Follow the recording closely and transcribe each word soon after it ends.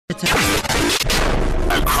Across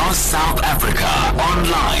South Africa,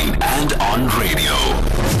 online and on radio.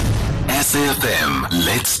 SAFM,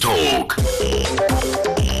 let's talk.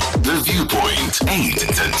 The Viewpoint, 8 to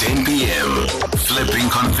 10 p.m. Flipping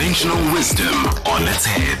conventional wisdom on its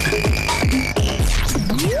head.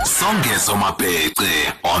 Songezo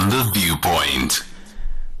Mapete on The Viewpoint.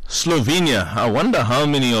 Slovenia. I wonder how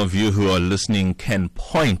many of you who are listening can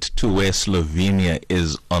point to where Slovenia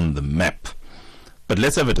is on the map. But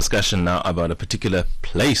let's have a discussion now about a particular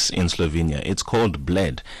place in Slovenia. It's called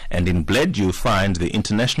Bled. And in Bled you find the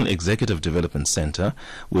International Executive Development Center,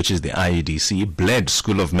 which is the IEDC-Bled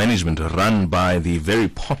School of Management, run by the very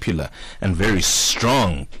popular and very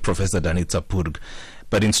strong Professor Drikus Kriek.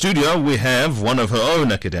 But in studio we have one of her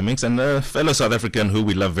own academics and a fellow South African who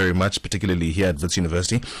we love very much, particularly here at Wits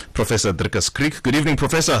University, Professor Drikus Kriek. Good evening,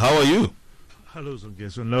 Professor. How are you? Hello,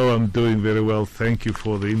 Songezo. No, I'm doing very well. Thank you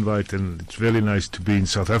for the invite, and it's very nice to be in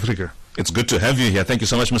South Africa. It's good to have you here. Thank you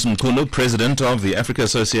so much, Ms. Mchunu, President of the Africa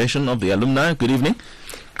Association of the Alumni. Good evening.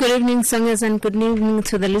 Good evening, Songezo, and good evening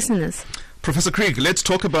to the listeners. Professor Kriek, let's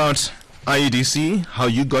talk about IEDC, how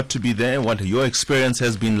you got to be there, what your experience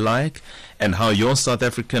has been like, and how your South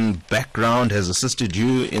African background has assisted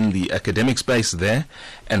you in the academic space there,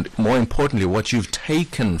 and more importantly, what you've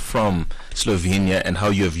taken from Slovenia and how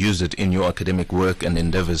you have used it in your academic work and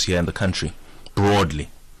endeavors here in the country, broadly.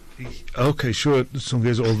 Okay, sure,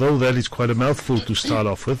 Songezo, although that is quite a mouthful to start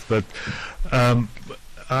off with, but I'm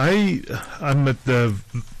at the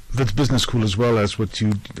Wits Business School as well, as what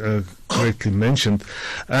you correctly mentioned.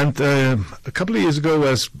 And a couple of years ago,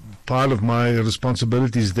 as part of my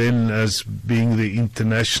responsibilities then as being the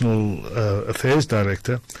International Affairs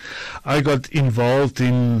Director, I got involved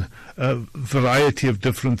in a variety of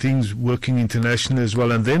different things, working internationally as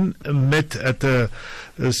well, and then met at the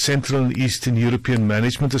Central and Eastern European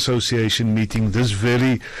Management Association meeting this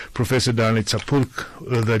very Professor Drikus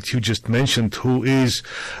Kriek that you just mentioned, who is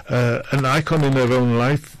an icon in her own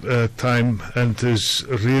lifetime and is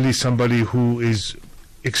really somebody who is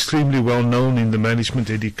extremely well known in the management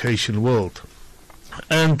education world.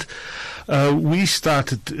 And we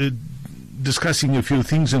started discussing a few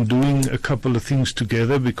things and doing a couple of things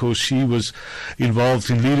together, because she was involved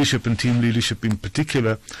in leadership and team leadership in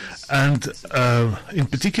particular, and in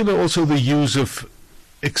particular also the use of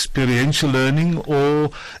experiential learning,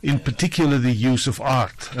 or in particular the use of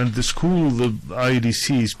art. And the school, the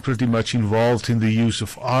IEDC, is pretty much involved in the use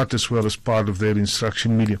of art as well as part of their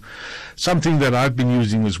instruction medium. Something that I've been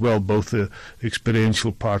using as well, both the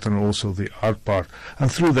experiential part and also the art part.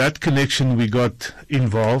 And through that connection we got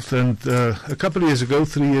involved, and a couple of years ago,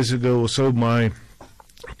 3 years ago or so, my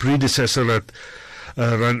predecessor at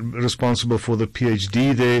responsible for the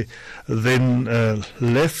PhD there then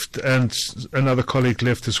left, and another colleague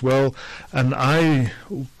left as well, and I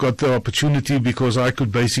got the opportunity because I could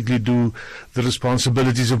basically do the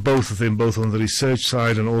responsibilities of both of them, both on the research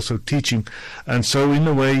side and also teaching. And so in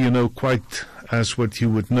a way, quite as what you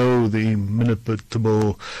would know, the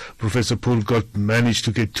inimitable Professor Kriek managed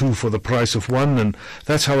to get two for the price of one, and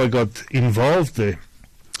that's how I got involved there.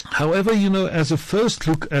 However, as a first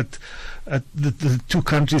look at the two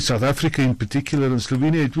countries, South Africa in particular and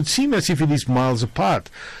Slovenia, it would seem as if it is miles apart,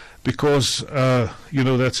 because,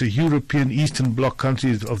 that's a European Eastern Bloc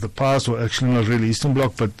country of the past, or actually not really Eastern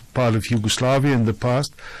Bloc, but part of Yugoslavia in the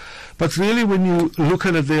past. But really, when you look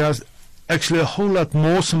at it, there are actually a whole lot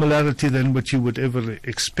more similarity than what you would ever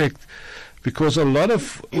expect, because a lot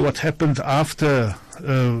of what happened after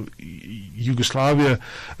Yugoslavia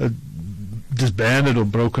disbanded or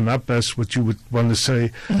broken up, as what you would want to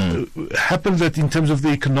say, happened that in terms of the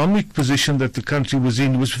economic position that the country was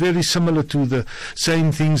in, was very similar to the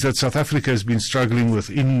same things that South Africa has been struggling with,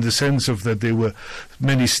 in the sense of that there were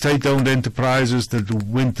many state-owned enterprises that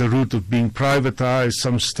went the route of being privatized,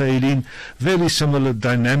 some stayed in, very similar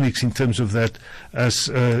dynamics in terms of that as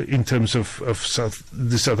in terms of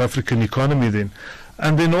the South African economy then.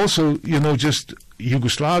 And then also, just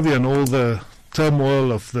Yugoslavia and all the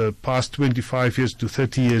turmoil of the past 25 years to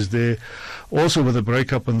 30 years there, also with the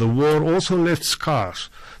breakup and the war, also left scars,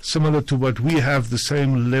 similar to what we have, the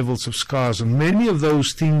same levels of scars. And many of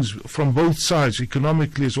those things from both sides,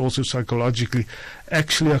 economically as also psychologically,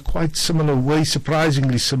 actually are quite similar, way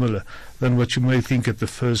surprisingly similar than what you may think at the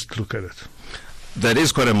first look at it. That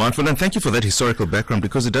is quite a mouthful, and thank you for that historical background,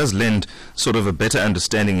 because it does lend sort of a better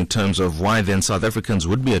understanding in terms of why then South Africans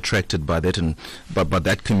would be attracted by that and by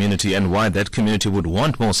that community, and why that community would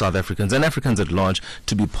want more South Africans and Africans at large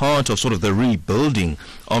to be part of sort of the rebuilding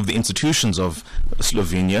of the institutions of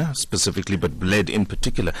Slovenia specifically, but Bled in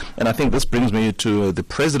particular. And I think this brings me to the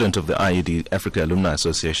president of the IEDC Africa Alumni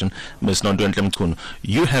Association, Ms. Nontwenhle Mchunu.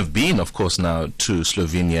 You have been, of course, now to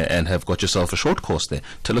Slovenia and have got yourself a short course there.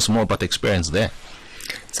 Tell us more about the experience there.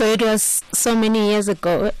 So it was so many years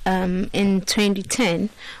ago, in 2010.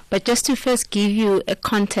 But just to first give you a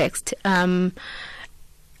context, I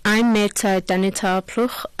met Danita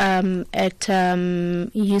Pluch at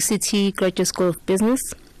UCT Graduate School of Business.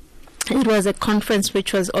 It was a conference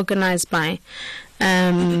which was organized by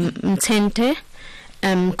Mtente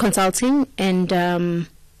Consulting and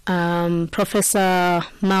Professor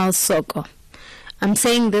Mal Soko. I'm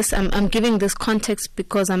saying this, I'm giving this context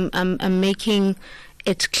because I'm making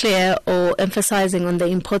it clear or emphasizing on the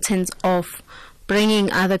importance of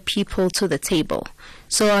bringing other people to the table.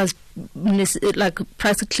 So I was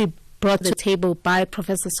practically brought to the table by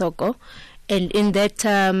Professor Soko, and in that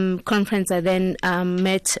conference I then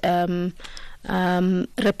met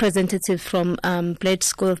representatives from Bled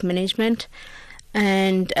School of Management,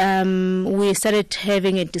 and we started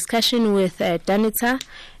having a discussion with Danita,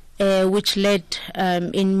 which led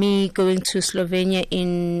in me going to Slovenia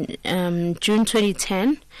in June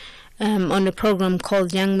 2010 on a program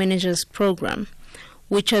called Young Managers Program,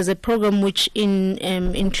 which was a program which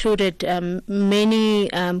included many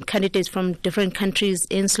candidates from different countries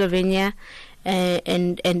in Slovenia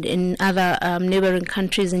and in other neighboring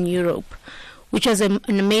countries in Europe, which was an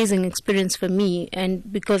amazing experience for me,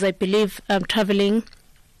 and because I believe traveling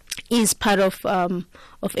is part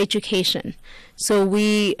of education. So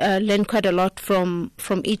we learn quite a lot from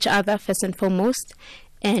each other, first and foremost,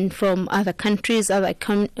 and from other countries, other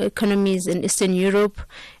economies in Eastern Europe,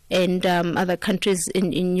 and other countries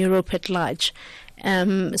in Europe at large.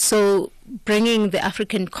 So bringing the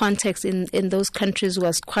African context in those countries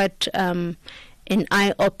was quite an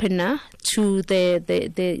eye-opener to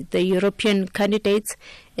the European candidates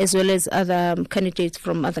as well as other candidates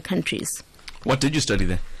from other countries. What did you study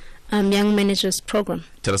there? Young Managers Program.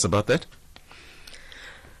 Tell us about that.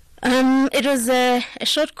 It was a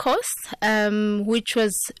short course which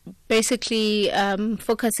was basically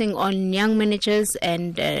focusing on young managers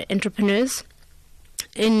and entrepreneurs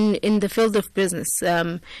in the field of business,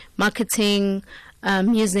 marketing,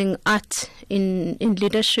 using art in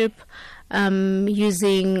leadership,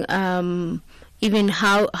 using even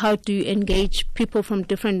how to engage people from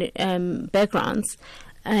different backgrounds,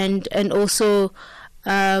 and also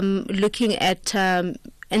looking at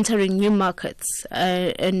entering new markets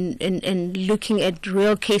and looking at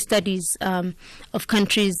real case studies of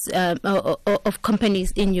countries of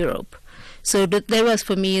companies in Europe. So that was,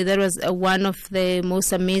 for me, that was one of the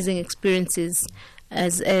most amazing experiences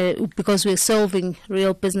because we're solving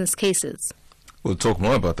real business cases. We'll talk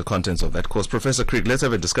more about the contents of that course. Professor Kriek, let's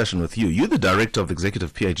have a discussion with you. You're the director of the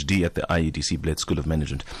executive PhD at the IEDC-Bled School of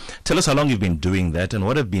Management. Tell us how long you've been doing that and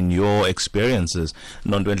what have been your experiences.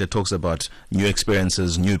 Nontwenhle talks about new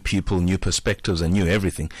experiences, new people, new perspectives, and new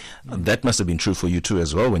everything. That must have been true for you too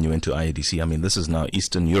as well when you went to IEDC. I mean, this is now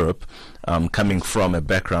Eastern Europe, coming from a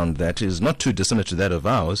background that is not too dissimilar to that of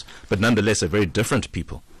ours, but nonetheless a very different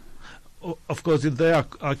people. Of course, they are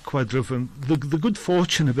quite different. The good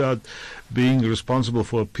fortune about being responsible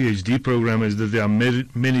for a PhD program is that there are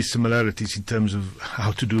many similarities in terms of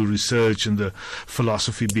how to do research and the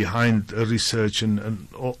philosophy behind research and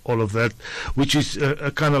all of that, which is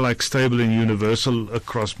kind of like stable and universal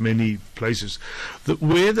across many places.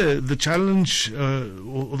 Where the challenge,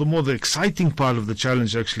 or the more the exciting part of the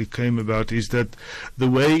challenge actually came about, is that the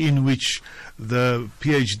way in which the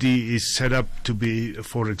PhD is set up to be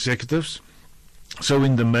for executives. So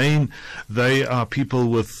in the main, they are people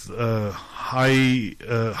with high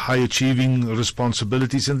achieving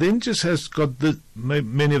responsibilities, and then just has got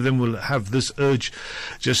many of them will have this urge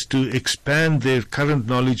just to expand their current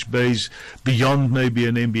knowledge base beyond maybe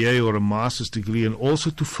an MBA or a master's degree, and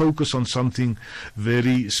also to focus on something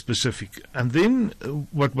very specific. And then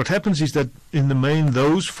what happens is that in the main,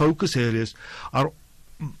 those focus areas are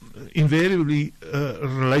invariably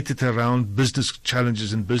related around business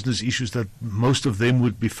challenges and business issues that most of them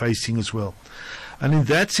would be facing as well. And in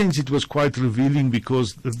that sense, it was quite revealing,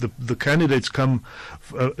 because the candidates come,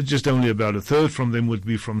 just only about a third from them would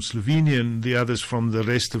be from Slovenia, and the others from the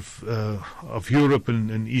rest of Europe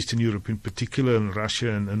and Eastern Europe in particular, and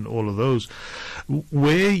Russia and all of those,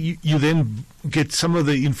 where you then get some of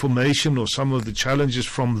the information or some of the challenges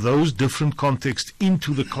from those different contexts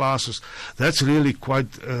into the classes. That's really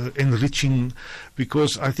quite enriching,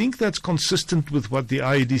 because I think that's consistent with what the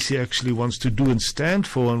IEDC actually wants to do and stand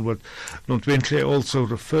for, and what Nontwenhle also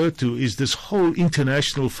referred to is this whole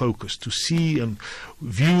international focus, to see and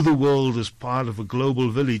view the world as part of a global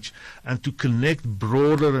village and to connect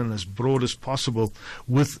broader and as broad as possible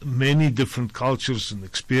with many different cultures and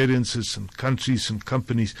experiences and countries and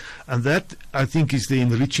companies. And that, I think, is the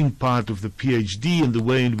enriching part of the PhD and the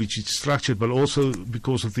way in which it's structured, but also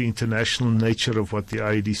because of the international nature of what the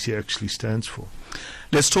IEDC actually stands for.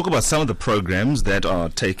 Let's talk about some of the programs that are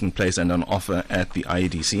taking place and on offer at the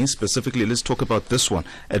IEDC. Specifically, let's talk about this one,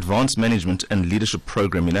 Advanced Management and Leadership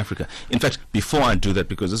Program in Africa. In fact, before I do that,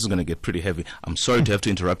 because this is going to get pretty heavy, I'm sorry to have to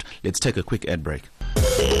interrupt. Let's take a quick ad break.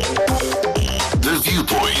 The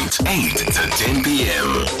Viewpoint, 8 to 10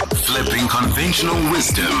 p.m. Flipping conventional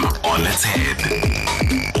wisdom on its head.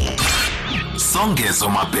 Songezo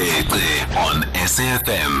Mabete on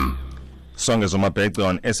SAFM. Songezo Mabete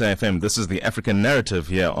on SAFM. This is the African narrative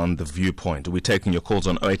here on The Viewpoint. We're taking your calls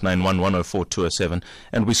on 0891 104 207,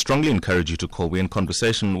 and we strongly encourage you to call. We're in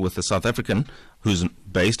conversation with a South African who's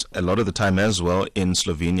based a lot of the time as well in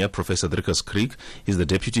Slovenia, Professor Drikus Kriek. He's the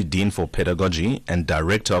Deputy Dean for Pedagogy and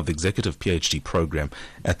Director of the Executive PhD Program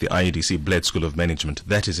at the IEDC-Bled School of Management.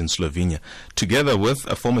 That is in Slovenia. Together with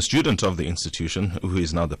a former student of the institution, who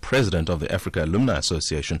is now the President of the Africa Alumni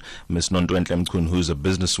Association, Ms. Nontwenhle Mchunu, who's a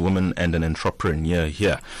businesswoman and an entrepreneur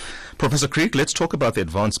here. Professor Kriek, let's talk about the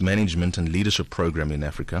Advanced Management and Leadership Program in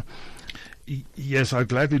Africa. Yes, I'd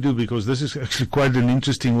gladly do, because this is actually quite an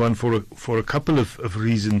interesting one for a couple of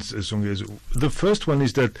reasons. The first one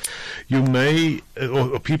is that you may,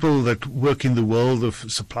 or people that work in the world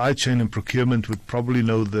of supply chain and procurement would probably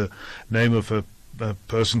know the name of a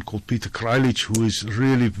person called Peter Kriek, who is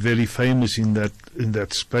really very famous in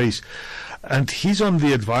that space. And he's on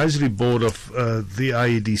the advisory board of the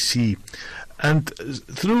IEDC. And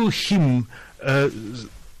through him,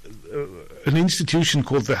 an institution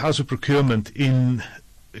called the House of Procurement in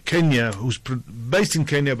Kenya, who's based in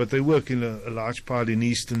Kenya, but they work in a large part in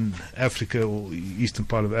Eastern Africa, or eastern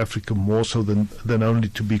part of Africa, more so than only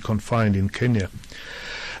to be confined in Kenya.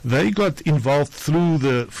 They got involved through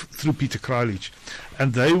Peter Kriek,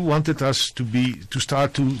 and they wanted us to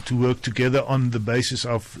start to work together on the basis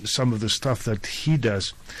of some of the stuff that he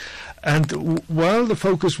does. And while the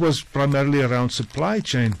focus was primarily around supply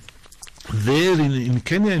chain, there in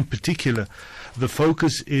Kenya in particular, the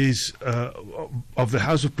focus is of the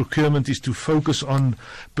House of Procurement is to focus on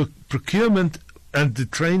procurement and the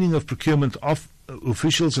training of procurement of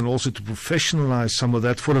officials, and also to professionalize some of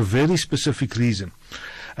that for a very specific reason.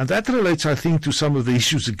 And that relates, I think, to some of the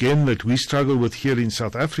issues, again, that we struggle with here in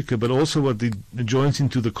South Africa, but also what joins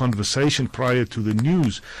into the conversation prior to the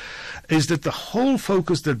news, is that the whole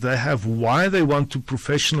focus that they have, why they want to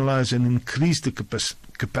professionalize and increase the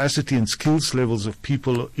capacity and skills levels of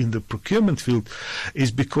people in the procurement field,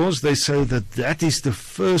 is because they say that is the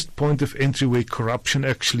first point of entry where corruption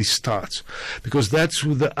actually starts. Because that's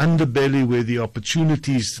the underbelly where the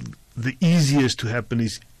opportunities the easiest to happen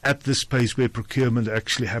is at the space where procurement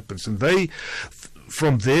actually happens. And they,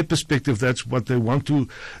 from their perspective, that's what they want to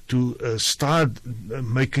start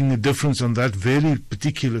making a difference on that very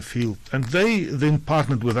particular field. And they then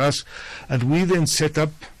partnered with us, and we then set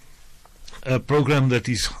up a program that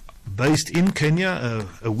is based in Kenya,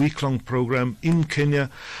 a week-long program in Kenya,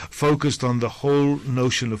 focused on the whole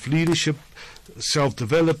notion of leadership,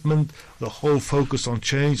 self-development, the whole focus on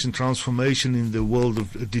change and transformation in the world of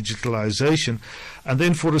digitalization. And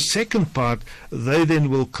then for a second part, they then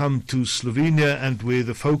will come to Slovenia, and where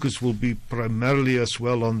the focus will be primarily as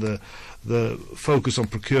well on the focus on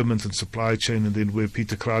procurement and supply chain, and then where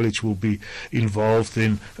Peter Kriek will be involved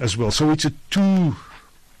in as well. So it's a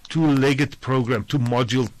two-legged program,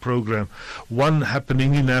 two-module program, one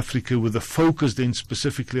happening in Africa with a focus then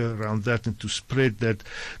specifically around that, and to spread that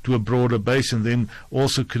to a broader base, and then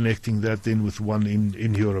also connecting that then with one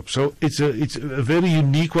in Europe. So it's a very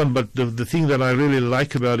unique one, but the thing that I really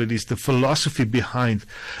like about it is the philosophy behind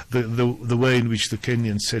the way in which the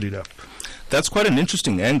Kenyans set it up. That's quite an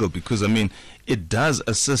interesting angle, because, I mean, it does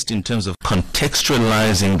assist in terms of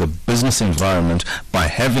contextualizing the business environment by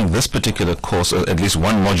having this particular course, or at least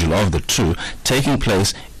one module of the two, taking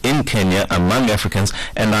place in Kenya among Africans.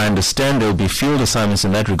 And I understand there will be field assignments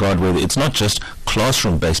in that regard, where it's not just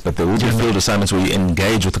classroom based, but there will be field assignments where you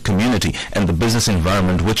engage with the community and the business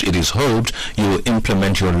environment, which it is hoped you will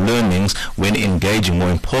implement your learnings when engaging,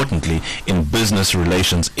 more importantly, in business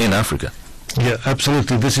relations in Africa. Yeah,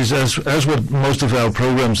 absolutely. This is as what most of our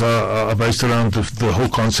programs are based around, the whole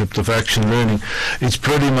concept of action learning. It's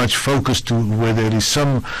pretty much focused to where there is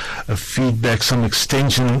some feedback, some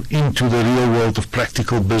extension into the real world of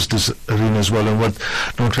practical business arena as well. And what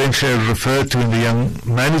Nontwenhle referred to in the Young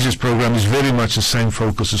Managers program is very much the same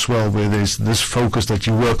focus as well, where there's this focus that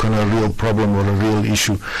you work on a real problem or a real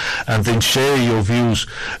issue and then share your views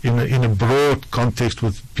in a broad context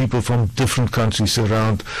with people from different countries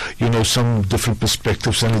around, some different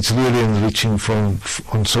perspectives, and it's really enriching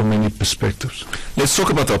on so many perspectives. Let's talk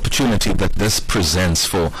about the opportunity that this presents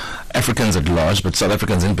for Africans at large, but South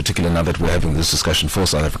Africans in particular, now that we're having this discussion for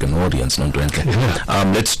South African audience, Nontwenhle.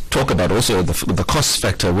 Yeah. Let's talk about also the cost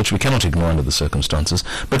factor, which we cannot ignore under the circumstances.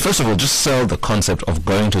 But first of all, just sell the concept of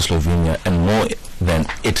going to Slovenia, and more than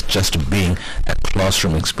it just being a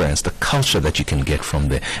classroom experience, the culture that you can get from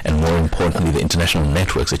there, and more importantly, the international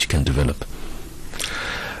networks that you can develop.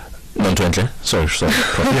 Nontwenhle, sorry.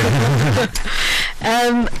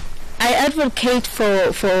 I advocate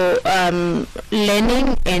for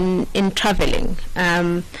learning in traveling.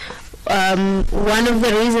 One of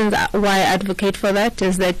the reasons why I advocate for that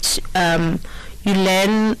is that you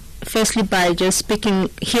learn firstly by just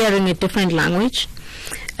hearing a different language.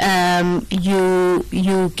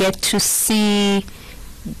 You get to see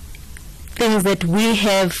things that we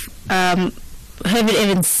haven't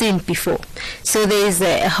even seen before. So there is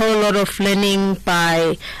a whole lot of learning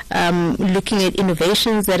by looking at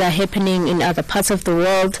innovations that are happening in other parts of the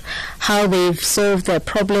world, how they've solved their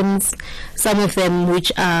problems, some of them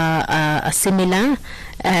which are similar,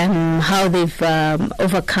 how they've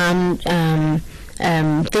overcome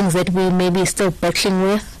things that we may be still battling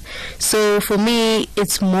with. So for me,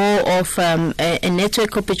 it's more of a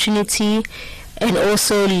network opportunity, and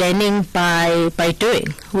also learning by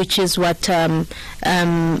doing, which is what the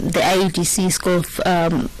IEDC School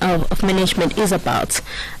of Management is about.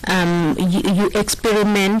 You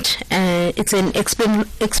experiment. It's an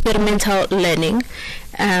experimental learning.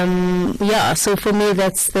 So for me,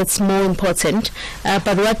 that's more important.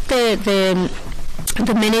 But what the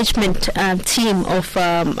management team of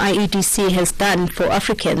IEDC has done for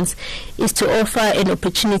Africans is to offer an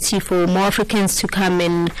opportunity for more Africans to come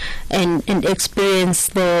in and experience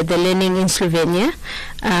the learning in Slovenia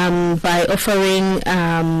by offering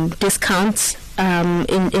discounts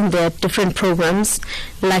in their different programs,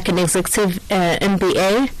 like an executive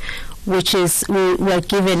MBA, which is we were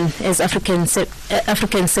given as Africans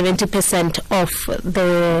 70% off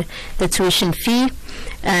the tuition fee.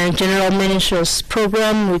 General Managers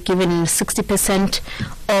Program, we're given 60%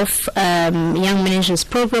 off. Young Managers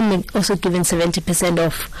Program, we're also given 70%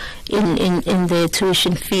 off in the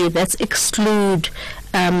tuition fee. That's exclude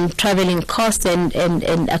traveling costs and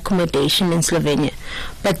accommodation in Slovenia.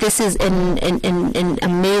 But this is an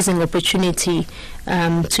amazing opportunity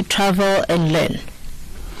to travel and learn.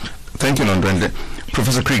 Thank you, Nontwenhle.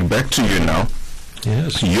 Professor Kriek, back to you now.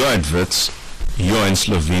 Yes. Your adverts, you're in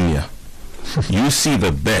Slovenia. You see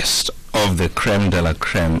the best of the creme de la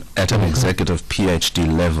creme at an executive PhD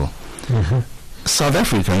level. South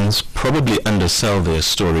Africans probably undersell their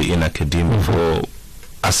story in academia.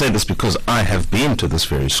 I say this because I have been to this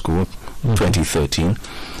very school, 2013,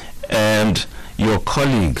 and your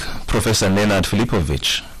colleague, Professor Nenad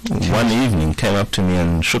Filipovic, one evening came up to me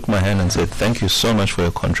and shook my hand and said, "Thank you so much for your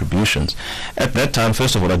contributions." At that time,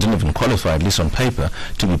 first of all, I didn't even qualify, at least on paper,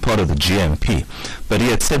 to be part of the GMP. But he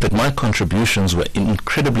had said that my contributions were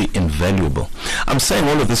incredibly invaluable. I'm saying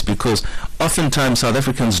all of this because oftentimes South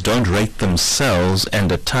Africans don't rate themselves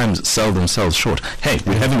and at times sell themselves short. Hey,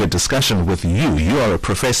 we're having a discussion with you. You are a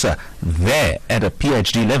professor there at a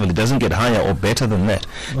PhD level. It doesn't get higher or better than that.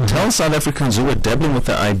 Tell South Africans who are dabbling with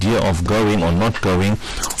the idea of going or not going,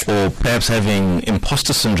 or perhaps having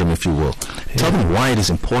imposter syndrome, if you will. Tell them why it is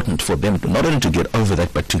important for them not only to get over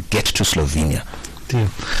that, but to get to Slovenia. Yeah.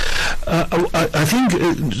 I think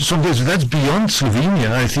that's beyond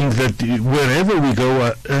Slovenia. I think that wherever we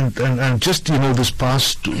go, and just this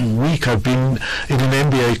past week I've been in an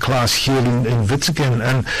MBA class here in Witseken,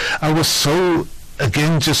 and I was so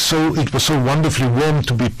it was so wonderfully warm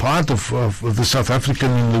to be part of the South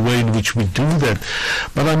African in the way in which we do that.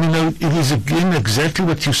 But I mean, it is again exactly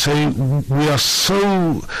what you say. We are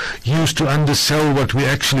so used to undersell what we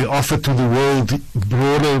actually offer to the world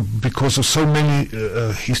broader because of so many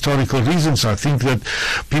historical reasons. I think that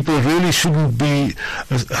people really shouldn't be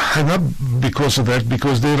hung up because of that,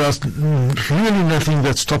 because there is really nothing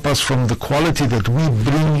that stops us from the quality that we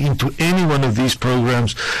bring into any one of these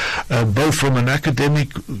programs, both from an academic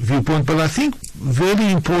viewpoint, but I think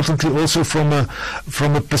very importantly also from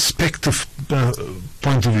a perspective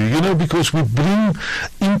point of view, because we bring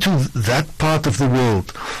into that part of the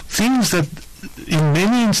world things that in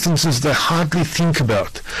many instances they hardly think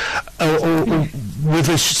about, or where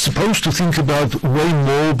they're supposed to think about way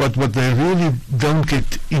more, but what they really don't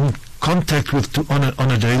get in contact with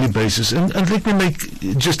on a daily basis. And let me make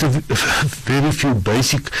just a very few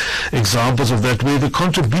basic examples of that, where the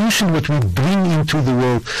contribution that we bring into the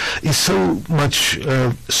world is so much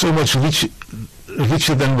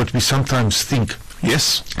richer than what we sometimes think.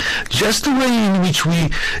 Yes. Just the way in which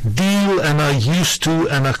we deal and are used to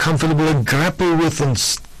and are comfortable and grapple with and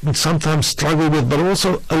sometimes struggle with, but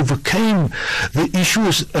also overcame the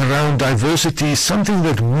issues around diversity, is something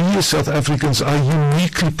that we as South Africans are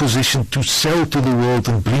uniquely positioned to sell to the world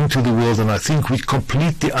and bring to the world. And I think we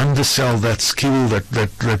completely undersell that skill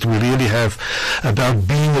that we really have about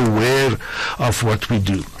being aware of what we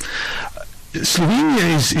do.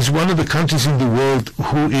 Slovenia is one of the countries in the world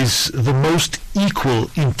who is the most equal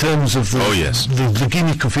in terms of the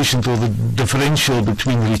Gini coefficient, or the differential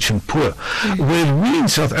between rich and poor, where we in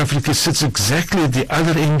South Africa sits exactly at the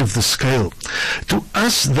other end of the scale. To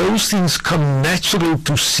us, those things come natural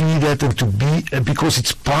to see that and to be, because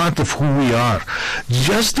it's part of who we are.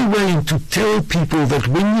 Just the way to tell people that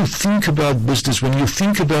when you think about business, when you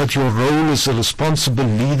think about your role as a responsible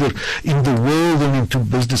leader in the world and into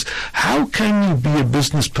business, how can you be a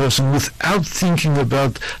business person without thinking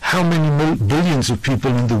about how many billions of people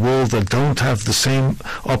in the world that don't have the same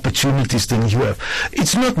opportunities than you have?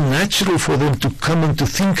 It's not natural for them to come and to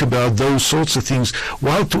think about those sorts of things,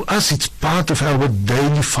 while to us it's part of our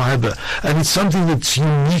daily fiber, and it's something that's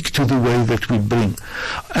unique to the way that we bring.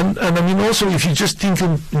 And I mean, also, if you just think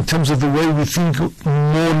in terms of the way we think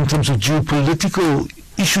more in terms of geopolitical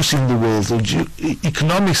issues in the world,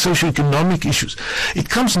 or socio-economic issues, it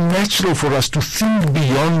comes natural for us to think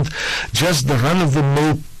beyond just the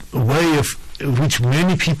run-of-the-mill way of which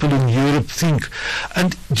many people in Europe think,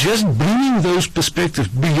 and just bringing those perspectives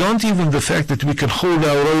beyond even the fact that we can hold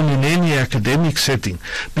our own in any academic setting,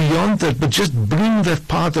 beyond that, but just bring that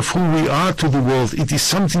part of who we are to the world. It is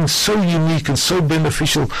something so unique and so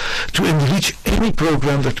beneficial to enrich any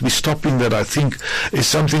program that we stop in, that I think is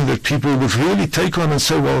something that people would really take on and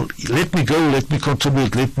say, well, let me go, let me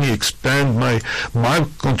contribute, let me expand my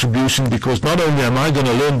contribution, because not only am I going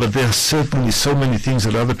to learn, but there are certainly so many things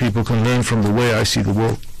that other people can learn from the way I see the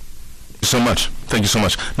world. Thank you so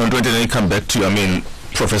much. Nontwenhle, let me come back to you. I mean,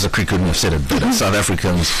 Professor Kriek couldn't have said it better. South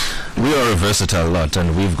Africans, we are a versatile lot,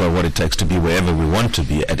 and we've got what it takes to be wherever we want to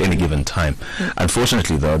be at any given time.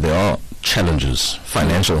 Unfortunately, though, there are challenges,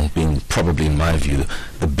 financial being probably, in my view,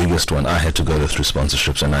 the biggest one. I had to go through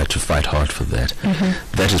sponsorships, and I had to fight hard for that.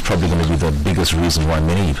 That is probably going to be the biggest reason why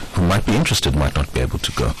many who might be interested might not be able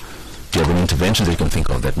to go. Do you have any interventions that you can think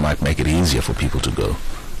of that might make it easier for people to go?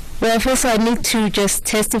 Well, first I need to just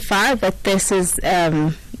testify that this is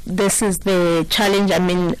the challenge. I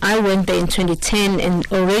mean, I went there in 2010, and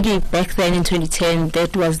already back then in 2010,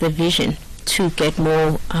 that was the vision, to get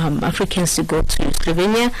more Africans to go to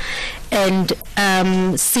Slovenia. And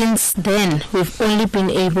since then, we've only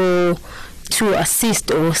been able to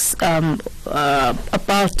assist about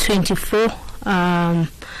 24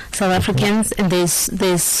 South Africans, and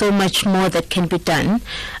there's so much more that can be done.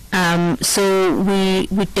 So we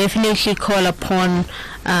definitely call upon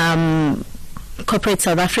corporate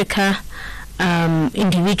South Africa,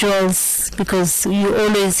 individuals, because you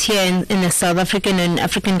always hear in a South African and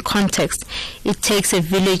African context, it takes a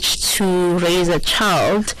village to raise a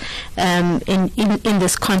child. In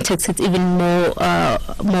this context, it's even more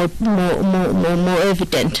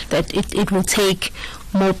evident that it will take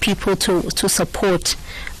more people to support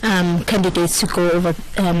candidates to go over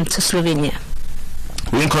to Slovenia.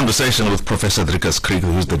 We're in conversation with Professor Drikus Kriek,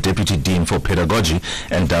 who's the Deputy Dean for Pedagogy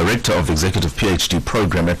and Director of the Executive PhD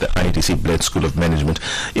Program at the IEDC-Bled School of Management,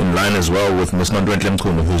 in line as well with Ms. Nontwenhle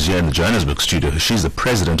Mchunu, who's here in the Johannesburg studio. She's the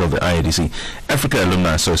President of the IEDC Africa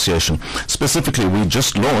Alumni Association. Specifically, we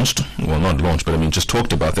just launched, well, not launched, but I mean just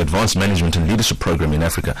talked about the Advanced Management and Leadership Program in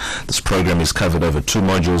Africa. This program is covered over 2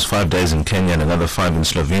 modules, 5 days in Kenya and another 5 in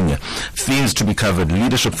Slovenia. Themes to be covered: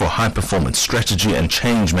 leadership for high performance, strategy and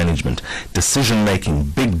change management, decision making,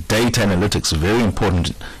 big data analytics, very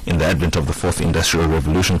important in the advent of the 4th industrial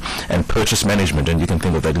revolution, and purchase management, and you can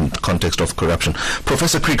think of that in the context of corruption.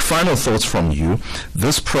 Professor Kriek, final thoughts from you.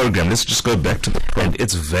 This program, let's just go back to the program and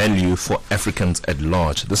its value for Africans at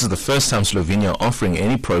large. This is the first time Slovenia offering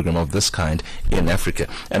any program of this kind in Africa,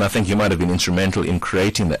 and I think you might have been instrumental in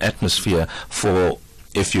creating the atmosphere for,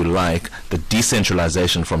 if you like, the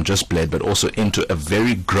decentralization from just Bled, but also into a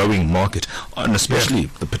very growing market, and especially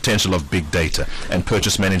the potential of big data and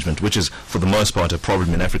purchase management, which is, for the most part, a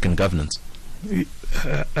problem in African governance.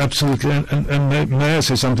 Absolutely, and may I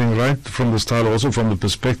say something right from the start, also from the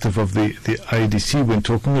perspective of the IEDC when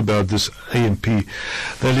talking about this AMP,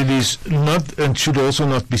 that it is not and should also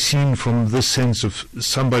not be seen from this sense of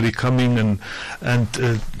somebody coming and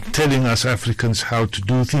telling us Africans how to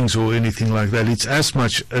do things or anything like that. It's as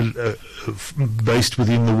much based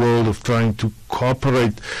within the world of trying to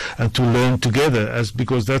cooperate and to learn together,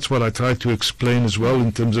 because that's what I try to explain as well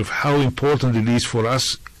in terms of how important it is for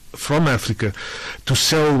us from Africa to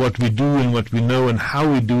sell what we do and what we know and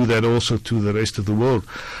how we do that also to the rest of the world.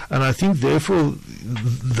 And I think therefore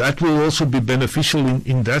that will also be beneficial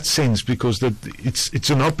in that sense, because that it's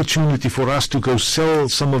an opportunity for us to go sell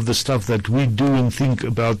some of the stuff that we do and think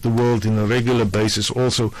about the world in a regular basis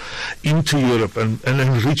also into Europe and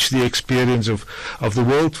enrich the experience of the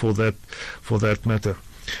world for that matter.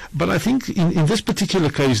 But I think in this particular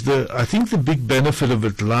case, I think the big benefit of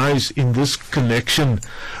it lies in this connection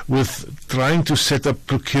with trying to set up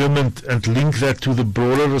procurement and link that to the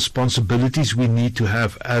broader responsibilities we need to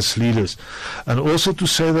have as leaders. And also to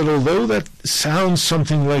say that although that sounds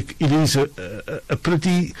something like it is a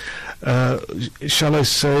pretty, shall I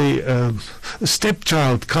say, a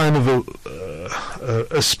stepchild kind of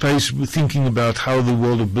a space with thinking about how the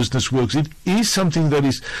world of business works, it is something that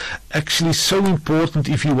is actually so important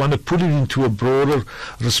if you want to put it into a broader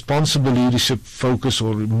responsible leadership focus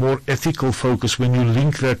or more ethical focus, when you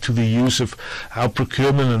link that to the use of how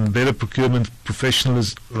procurement and better procurement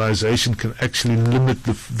professionalization can actually limit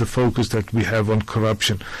the focus that we have on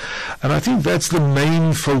corruption. And I think that's the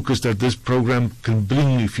main focus that this program can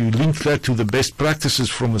bring, if you link that to the best practices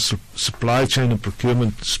from a supply chain and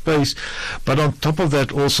procurement space, but on top of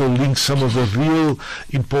that also link some of the real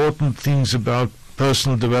important things about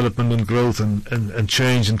personal development and growth and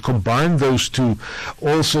change, and combine those two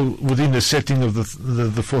also within the setting of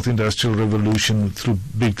the fourth industrial revolution through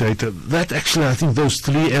big data. That actually, I think those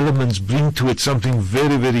three elements bring to it something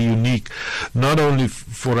very, very unique, not only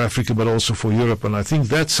for Africa but also for Europe. And I think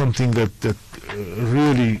that's something that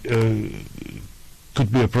really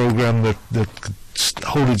could be a program that could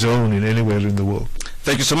hold its own in anywhere in the world.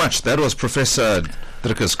 Thank you so much. That was Professor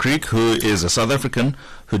Drikus Kriek, who is a South African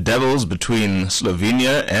who dabbles between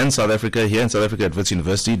Slovenia and South Africa, here in South Africa at Wits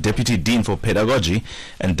University, Deputy Dean for Pedagogy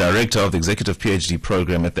and Director of the Executive PhD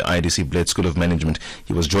Program at the IEDC-Bled School of Management.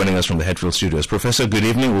 He was joining us from the Hatfield Studios. Professor, good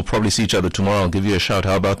evening. We'll probably see each other tomorrow. I'll give you a shout.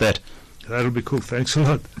 How about that? That'll be cool. Thanks a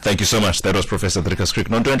lot. Thank you so much. That was Professor Drikus Kriek.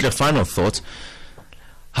 Nontwenhle, final thoughts.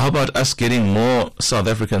 How about us getting more South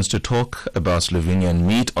Africans to talk about Slovenia and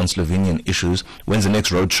meet on Slovenian issues? When's the next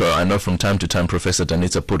roadshow? I know from time to time Professor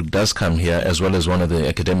Danica Purg does come here, as well as one of the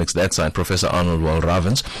academics that side, Professor Arnold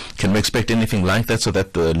Walravens. Can we expect anything like that so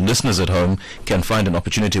that the listeners at home can find an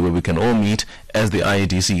opportunity where we can all meet as the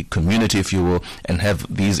IEDC community, if you will, and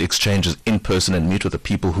have these exchanges in person and meet with the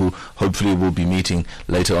people who hopefully will be meeting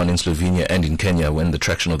later on in Slovenia and in Kenya when the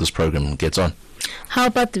traction of this program gets on? How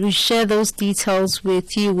about we share those details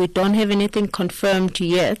with you? We don't have anything confirmed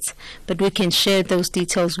yet, but we can share those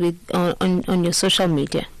details with on your social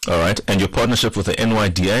media. All right. And your partnership with the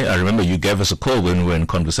NYDA, I remember you gave us a call when we were in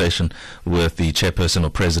conversation with the chairperson or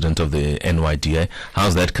president of the NYDA.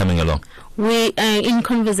 How's that coming along? We are in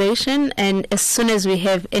conversation, and as soon as we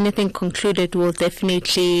have anything concluded, we'll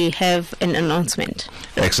definitely have an announcement.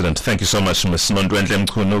 Excellent. Thank you so much, Ms. Nontwenhle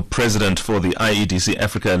Mchunu, President for the IEDC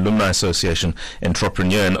Africa Alumni Association,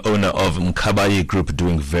 entrepreneur and owner of Mkabayi Group,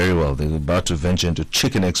 doing very well. They're about to venture into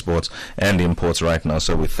chicken exports and imports right now,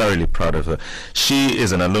 so we're thoroughly proud of her. She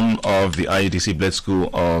is an alum of the IEDC-Bled School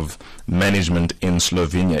of Management in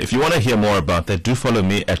Slovenia. If you want to hear more about that, do follow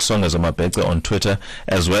me at Songazamabeka on Twitter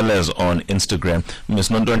as well as on Instagram. Ms.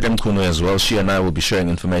 Nontwenhle Mchunu as well. She and I will be sharing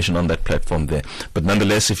information on that platform there. But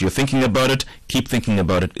nonetheless, if you're thinking about it, keep thinking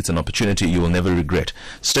about it. It's an opportunity you will never regret.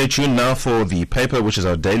 Stay tuned now for the paper, which is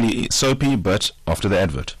our daily soapy, but after the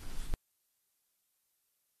advert.